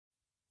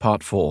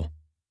Part 4.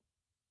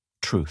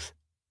 Truth.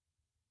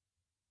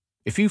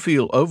 If you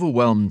feel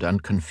overwhelmed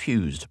and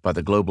confused by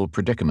the global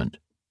predicament,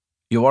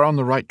 you are on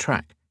the right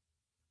track.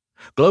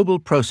 Global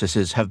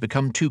processes have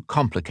become too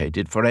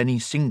complicated for any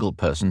single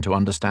person to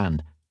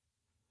understand.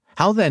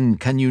 How then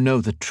can you know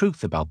the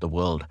truth about the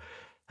world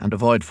and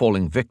avoid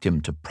falling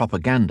victim to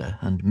propaganda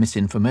and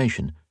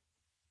misinformation?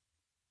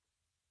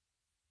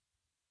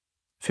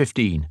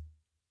 15.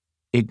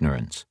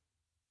 Ignorance.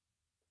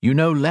 You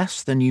know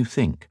less than you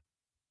think.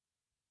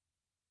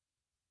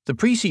 The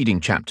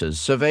preceding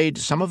chapters surveyed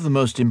some of the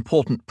most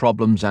important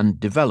problems and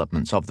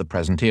developments of the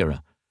present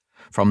era,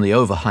 from the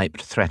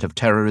overhyped threat of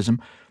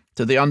terrorism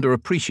to the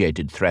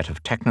underappreciated threat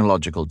of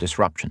technological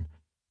disruption.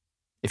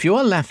 If you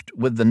are left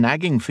with the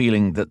nagging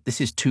feeling that this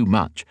is too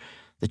much,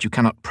 that you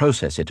cannot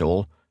process it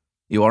all,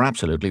 you are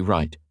absolutely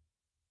right.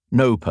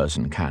 No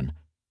person can.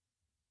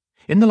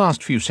 In the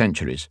last few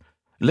centuries,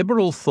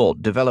 liberal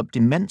thought developed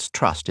immense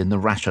trust in the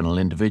rational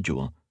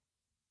individual.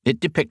 It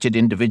depicted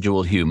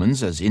individual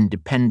humans as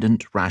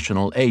independent,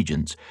 rational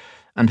agents,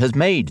 and has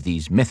made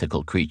these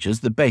mythical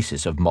creatures the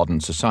basis of modern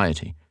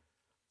society.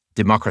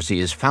 Democracy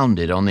is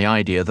founded on the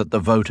idea that the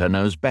voter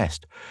knows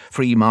best.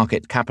 Free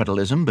market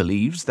capitalism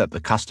believes that the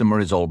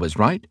customer is always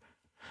right,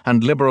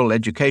 and liberal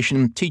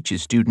education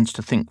teaches students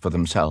to think for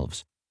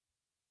themselves.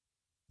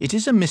 It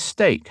is a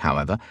mistake,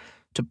 however,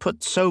 to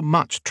put so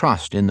much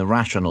trust in the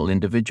rational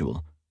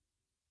individual.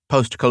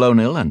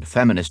 Post-colonial and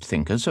feminist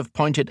thinkers have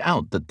pointed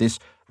out that this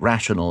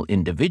rational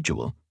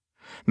individual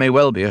may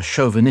well be a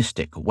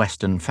chauvinistic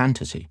Western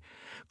fantasy,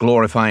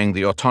 glorifying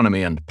the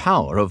autonomy and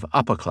power of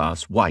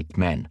upper-class white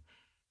men.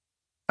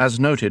 As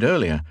noted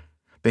earlier,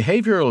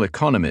 behavioral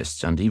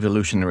economists and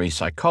evolutionary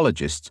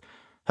psychologists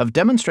have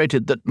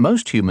demonstrated that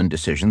most human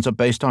decisions are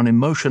based on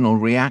emotional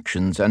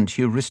reactions and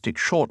heuristic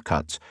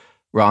shortcuts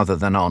rather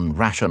than on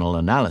rational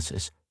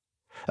analysis,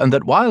 and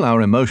that while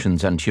our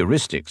emotions and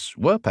heuristics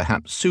were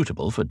perhaps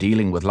suitable for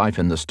dealing with life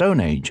in the Stone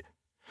Age,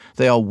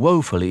 they are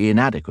woefully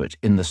inadequate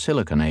in the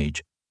Silicon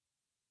Age.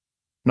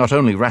 Not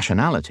only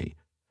rationality,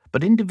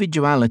 but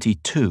individuality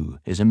too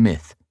is a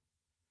myth.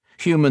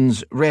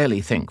 Humans rarely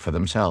think for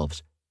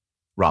themselves.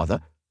 Rather,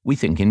 we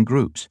think in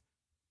groups.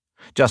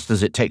 Just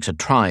as it takes a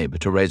tribe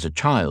to raise a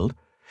child,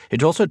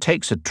 it also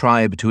takes a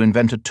tribe to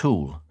invent a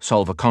tool,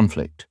 solve a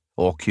conflict,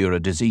 or cure a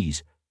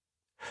disease.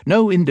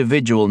 No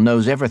individual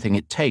knows everything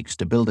it takes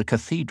to build a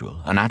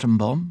cathedral, an atom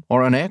bomb,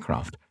 or an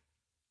aircraft.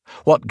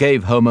 What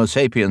gave Homo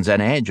sapiens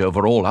an edge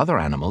over all other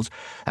animals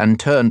and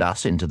turned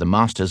us into the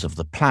masters of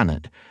the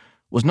planet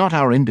was not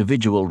our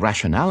individual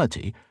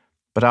rationality,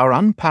 but our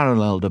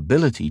unparalleled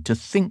ability to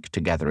think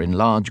together in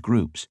large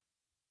groups.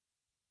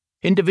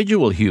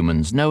 Individual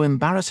humans know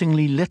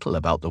embarrassingly little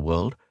about the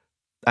world,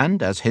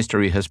 and as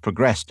history has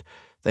progressed,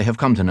 they have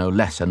come to know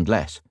less and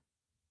less.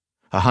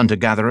 A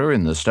hunter-gatherer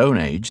in the Stone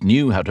Age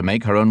knew how to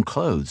make her own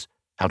clothes,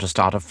 how to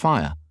start a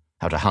fire,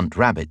 how to hunt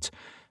rabbits,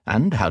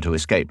 and how to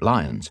escape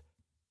lions.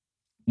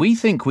 We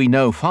think we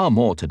know far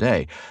more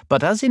today,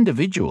 but as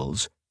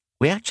individuals,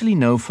 we actually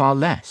know far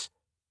less.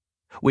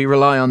 We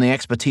rely on the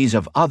expertise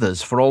of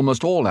others for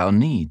almost all our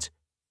needs.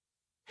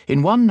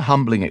 In one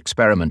humbling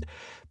experiment,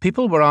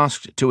 people were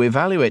asked to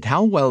evaluate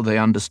how well they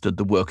understood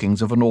the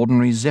workings of an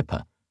ordinary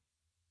zipper.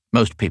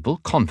 Most people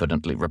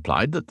confidently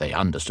replied that they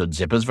understood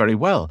zippers very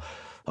well.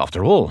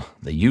 After all,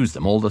 they use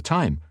them all the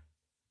time.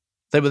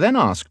 They were then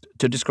asked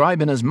to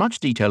describe in as much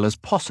detail as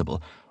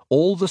possible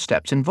all the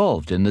steps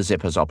involved in the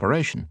zipper's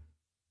operation.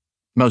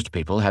 Most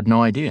people had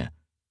no idea.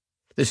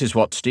 This is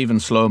what Stephen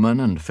Sloman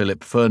and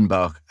Philip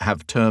Fernbach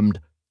have termed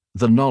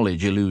the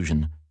knowledge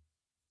illusion.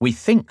 We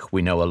think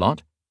we know a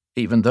lot,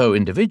 even though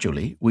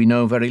individually we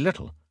know very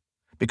little,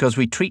 because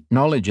we treat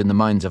knowledge in the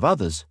minds of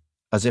others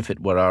as if it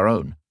were our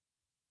own.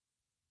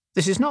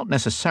 This is not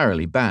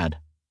necessarily bad.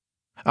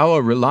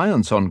 Our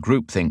reliance on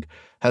groupthink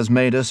has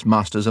made us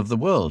masters of the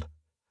world,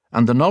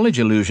 and the knowledge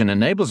illusion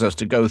enables us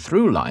to go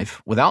through life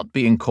without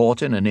being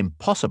caught in an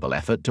impossible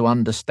effort to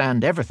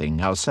understand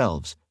everything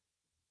ourselves.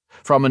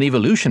 From an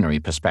evolutionary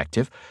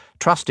perspective,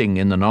 trusting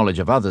in the knowledge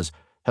of others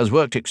has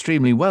worked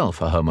extremely well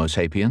for Homo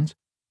sapiens.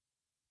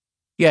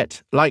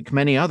 Yet, like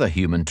many other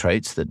human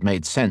traits that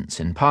made sense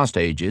in past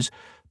ages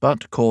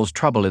but caused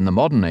trouble in the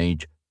modern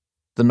age,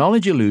 the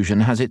knowledge illusion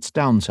has its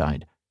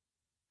downside.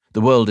 The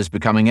world is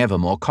becoming ever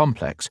more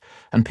complex,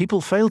 and people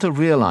fail to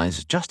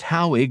realize just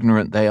how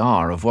ignorant they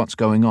are of what's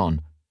going on.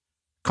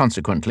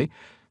 Consequently,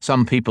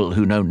 some people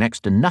who know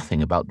next to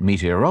nothing about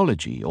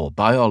meteorology or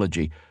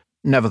biology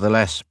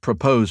nevertheless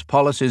propose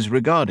policies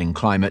regarding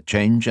climate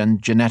change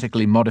and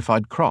genetically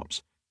modified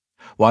crops,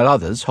 while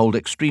others hold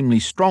extremely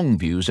strong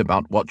views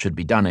about what should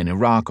be done in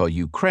Iraq or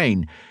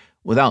Ukraine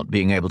without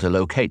being able to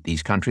locate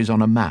these countries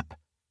on a map.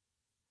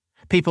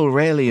 People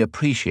rarely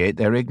appreciate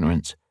their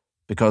ignorance,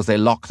 because they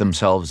lock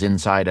themselves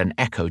inside an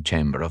echo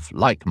chamber of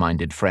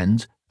like-minded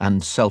friends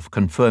and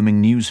self-confirming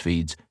news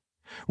feeds,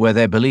 where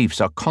their beliefs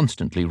are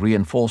constantly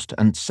reinforced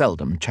and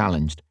seldom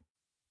challenged.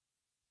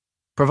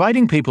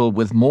 Providing people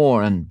with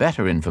more and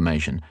better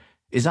information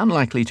is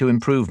unlikely to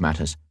improve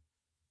matters.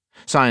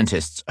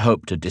 Scientists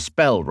hope to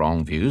dispel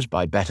wrong views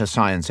by better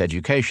science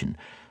education,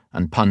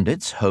 and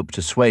pundits hope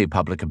to sway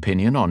public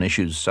opinion on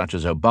issues such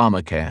as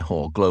Obamacare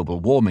or global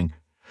warming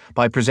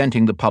by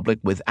presenting the public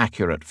with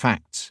accurate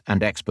facts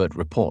and expert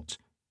reports.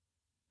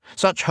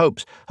 Such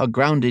hopes are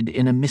grounded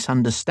in a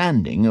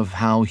misunderstanding of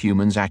how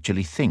humans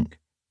actually think.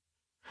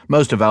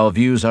 Most of our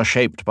views are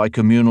shaped by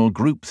communal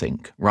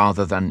groupthink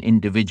rather than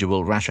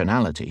individual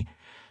rationality,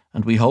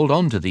 and we hold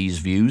on to these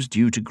views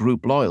due to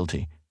group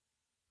loyalty.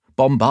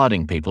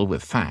 Bombarding people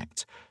with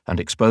facts and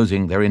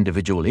exposing their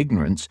individual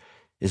ignorance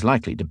is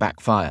likely to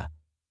backfire.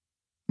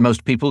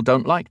 Most people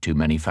don't like too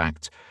many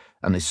facts,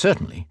 and they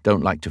certainly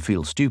don't like to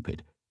feel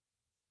stupid.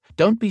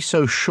 Don't be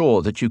so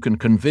sure that you can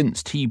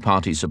convince Tea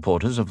Party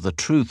supporters of the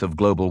truth of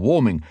global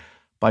warming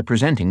by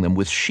presenting them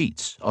with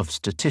sheets of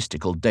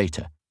statistical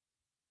data.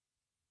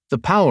 The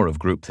power of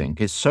groupthink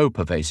is so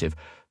pervasive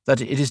that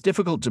it is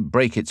difficult to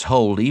break its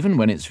hold even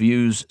when its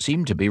views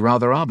seem to be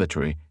rather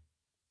arbitrary.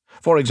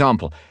 For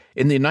example,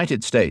 in the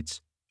United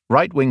States,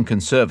 right-wing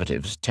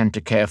conservatives tend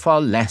to care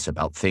far less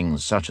about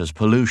things such as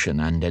pollution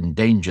and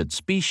endangered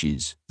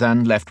species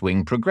than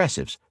left-wing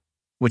progressives,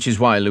 which is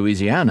why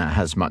Louisiana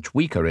has much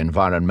weaker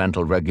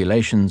environmental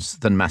regulations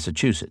than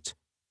Massachusetts.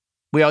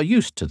 We are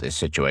used to this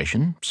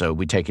situation, so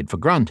we take it for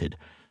granted,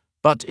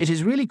 but it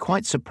is really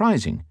quite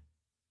surprising.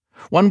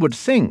 One would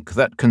think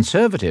that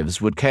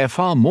conservatives would care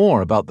far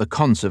more about the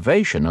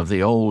conservation of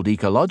the old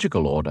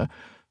ecological order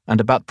and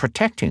about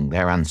protecting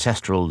their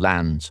ancestral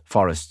lands,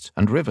 forests,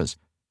 and rivers.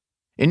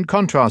 In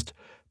contrast,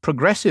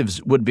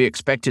 progressives would be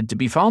expected to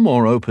be far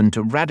more open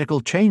to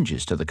radical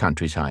changes to the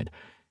countryside,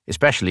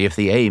 especially if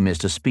the aim is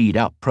to speed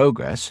up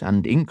progress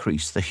and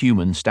increase the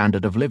human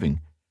standard of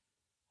living.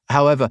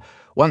 However,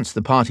 once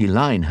the party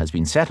line has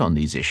been set on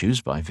these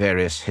issues by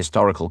various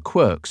historical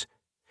quirks,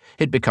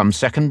 it becomes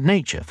second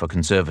nature for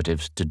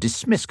conservatives to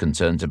dismiss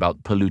concerns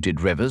about polluted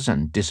rivers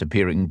and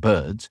disappearing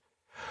birds,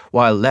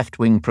 while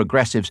left-wing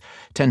progressives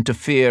tend to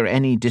fear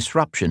any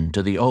disruption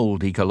to the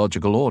old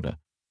ecological order.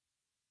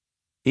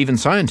 Even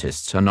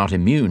scientists are not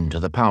immune to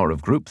the power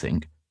of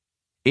groupthink.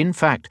 In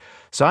fact,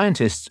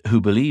 scientists who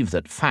believe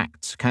that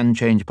facts can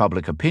change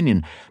public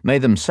opinion may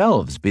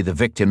themselves be the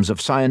victims of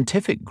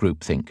scientific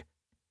groupthink.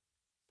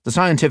 The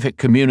scientific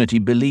community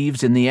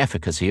believes in the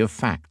efficacy of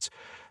facts,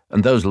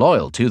 and those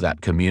loyal to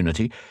that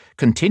community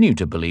continue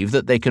to believe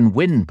that they can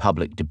win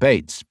public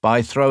debates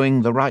by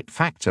throwing the right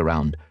facts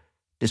around,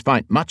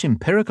 despite much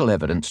empirical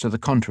evidence to the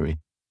contrary.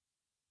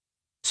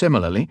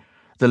 Similarly,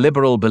 the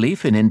liberal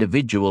belief in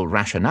individual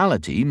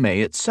rationality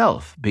may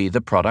itself be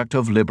the product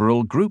of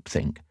liberal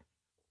groupthink.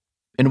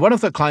 In one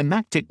of the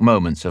climactic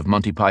moments of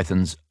Monty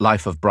Python's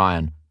Life of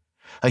Brian,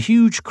 a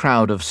huge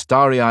crowd of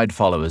starry-eyed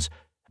followers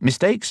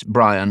mistakes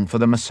Brian for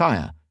the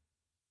Messiah.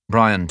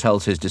 Brian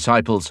tells his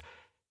disciples,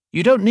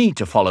 "You don't need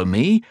to follow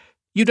me.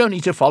 You don't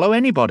need to follow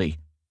anybody.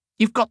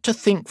 You've got to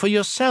think for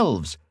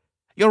yourselves.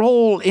 You're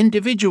all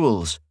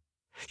individuals.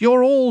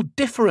 You're all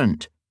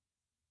different."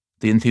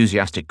 The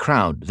enthusiastic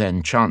crowd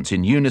then chants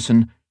in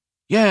unison,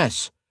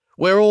 "Yes,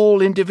 we're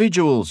all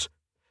individuals.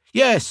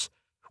 Yes,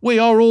 we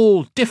are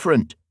all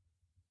different."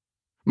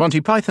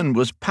 Monty Python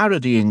was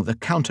parodying the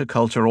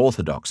counterculture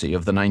orthodoxy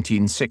of the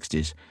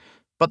 1960s,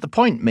 but the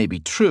point may be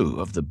true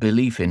of the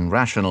belief in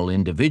rational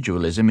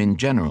individualism in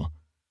general.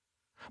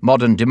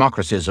 Modern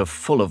democracies are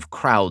full of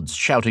crowds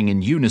shouting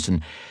in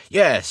unison,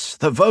 "Yes,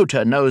 the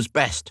voter knows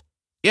best.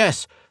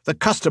 Yes, the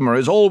customer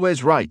is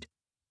always right."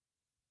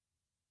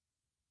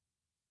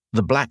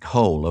 The black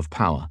hole of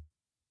power.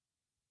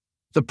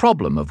 The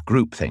problem of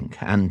groupthink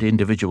and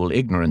individual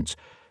ignorance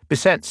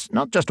besets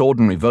not just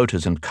ordinary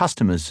voters and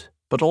customers,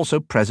 but also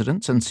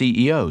presidents and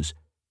CEOs.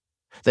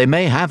 They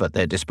may have at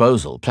their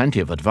disposal plenty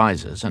of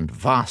advisors and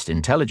vast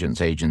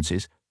intelligence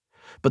agencies,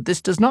 but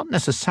this does not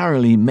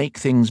necessarily make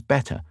things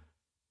better.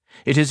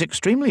 It is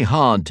extremely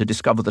hard to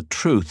discover the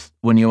truth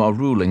when you are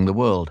ruling the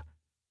world.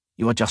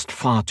 You are just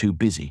far too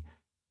busy.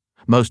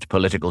 Most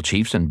political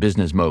chiefs and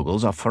business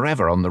moguls are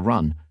forever on the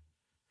run.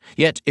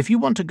 Yet, if you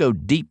want to go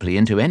deeply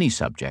into any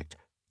subject,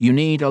 you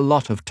need a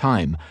lot of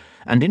time,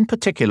 and in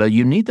particular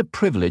you need the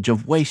privilege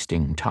of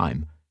wasting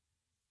time.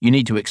 You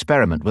need to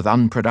experiment with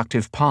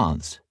unproductive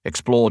paths,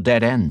 explore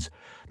dead ends,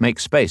 make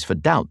space for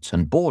doubts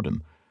and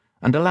boredom,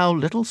 and allow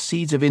little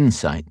seeds of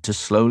insight to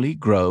slowly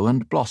grow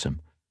and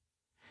blossom.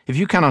 If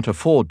you cannot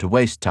afford to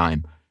waste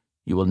time,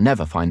 you will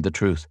never find the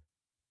truth.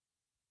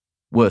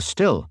 Worse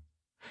still,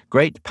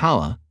 great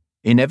power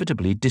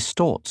inevitably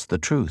distorts the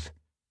truth.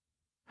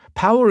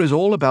 Power is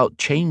all about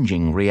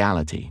changing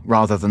reality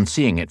rather than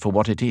seeing it for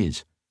what it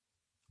is.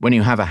 When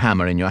you have a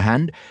hammer in your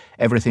hand,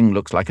 everything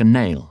looks like a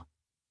nail.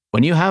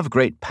 When you have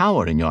great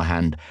power in your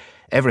hand,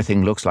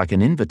 everything looks like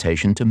an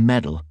invitation to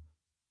meddle.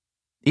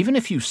 Even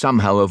if you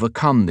somehow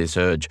overcome this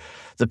urge,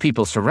 the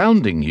people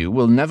surrounding you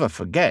will never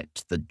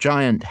forget the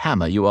giant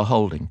hammer you are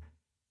holding.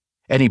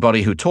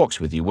 Anybody who talks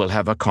with you will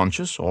have a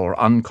conscious or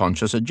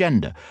unconscious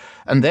agenda,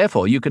 and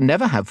therefore you can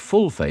never have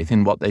full faith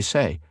in what they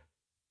say.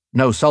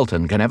 No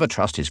sultan can ever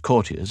trust his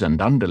courtiers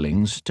and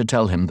underlings to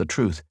tell him the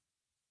truth.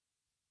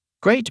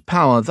 Great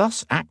power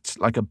thus acts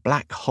like a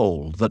black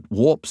hole that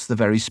warps the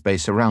very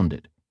space around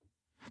it.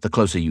 The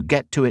closer you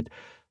get to it,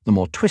 the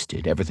more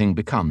twisted everything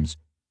becomes.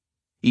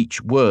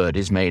 Each word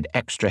is made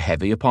extra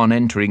heavy upon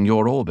entering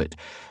your orbit,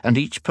 and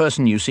each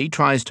person you see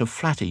tries to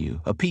flatter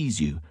you,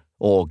 appease you,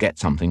 or get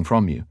something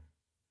from you.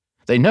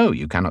 They know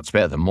you cannot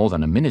spare them more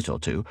than a minute or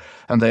two,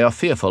 and they are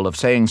fearful of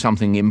saying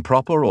something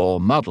improper or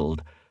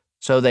muddled,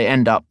 so they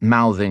end up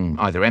mouthing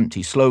either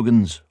empty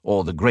slogans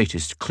or the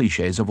greatest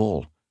clichés of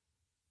all.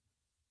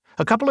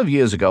 A couple of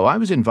years ago, I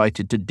was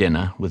invited to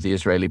dinner with the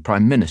Israeli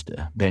Prime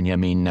Minister,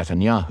 Benjamin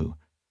Netanyahu.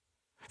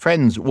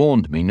 Friends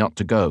warned me not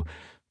to go,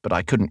 but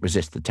I couldn't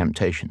resist the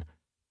temptation.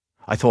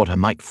 I thought I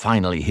might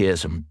finally hear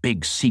some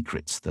big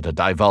secrets that are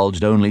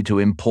divulged only to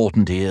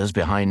important ears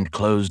behind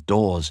closed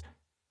doors.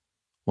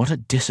 What a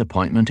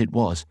disappointment it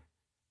was.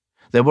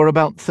 There were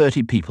about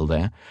 30 people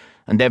there,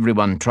 and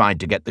everyone tried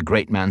to get the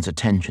great man's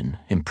attention,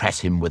 impress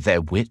him with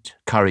their wit,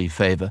 curry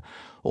favour,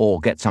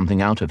 or get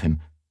something out of him.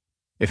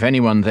 If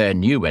anyone there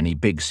knew any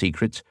big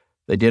secrets,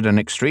 they did an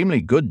extremely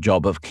good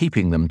job of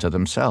keeping them to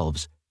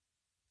themselves.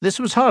 This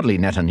was hardly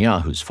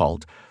Netanyahu's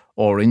fault,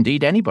 or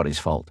indeed anybody's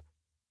fault.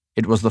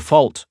 It was the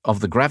fault of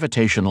the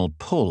gravitational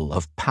pull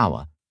of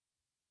power.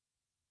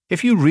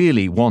 If you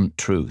really want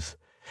truth,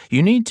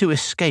 you need to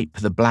escape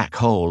the black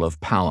hole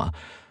of power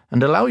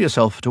and allow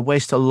yourself to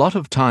waste a lot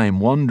of time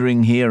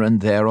wandering here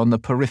and there on the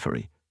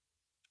periphery.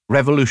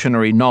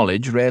 Revolutionary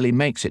knowledge rarely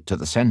makes it to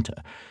the center,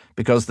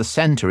 because the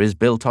center is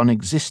built on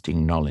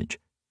existing knowledge.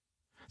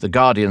 The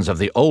guardians of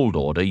the old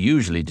order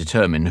usually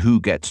determine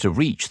who gets to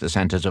reach the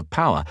centers of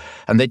power,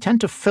 and they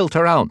tend to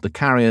filter out the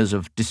carriers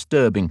of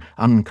disturbing,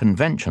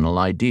 unconventional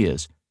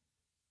ideas.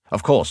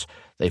 Of course,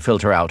 they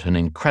filter out an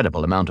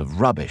incredible amount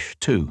of rubbish,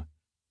 too.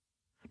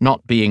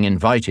 Not being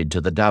invited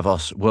to the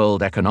Davos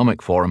World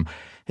Economic Forum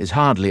is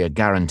hardly a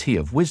guarantee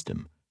of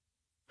wisdom.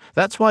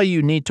 That's why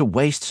you need to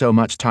waste so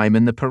much time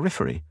in the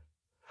periphery.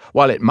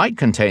 While it might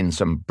contain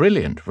some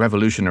brilliant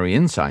revolutionary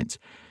insights,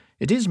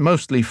 it is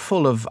mostly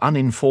full of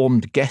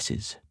uninformed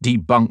guesses,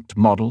 debunked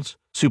models,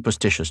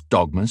 superstitious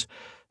dogmas,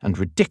 and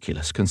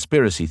ridiculous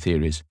conspiracy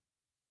theories.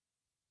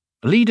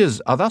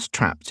 Leaders are thus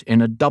trapped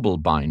in a double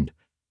bind.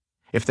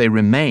 If they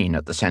remain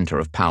at the center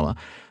of power,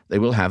 they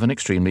will have an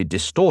extremely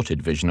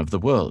distorted vision of the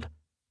world.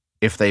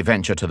 If they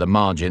venture to the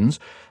margins,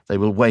 they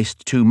will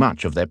waste too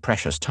much of their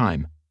precious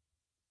time.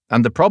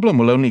 And the problem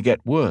will only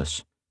get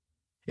worse.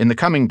 In the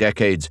coming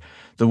decades,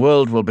 the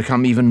world will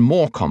become even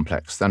more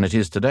complex than it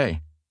is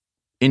today.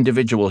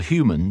 Individual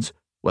humans,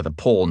 whether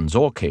pawns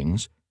or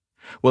kings,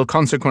 will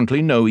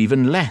consequently know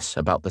even less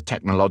about the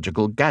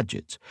technological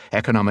gadgets,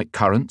 economic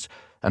currents,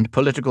 and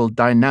political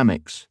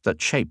dynamics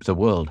that shape the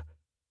world.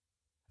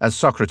 As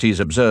Socrates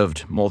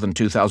observed more than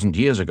 2,000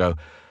 years ago,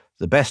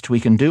 the best we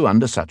can do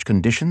under such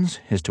conditions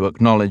is to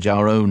acknowledge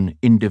our own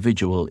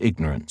individual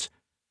ignorance.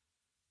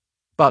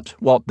 But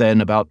what then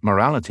about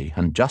morality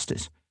and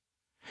justice?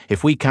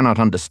 If we cannot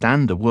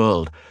understand the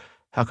world,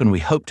 how can we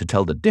hope to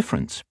tell the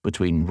difference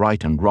between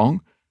right and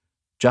wrong,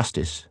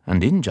 justice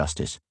and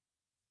injustice?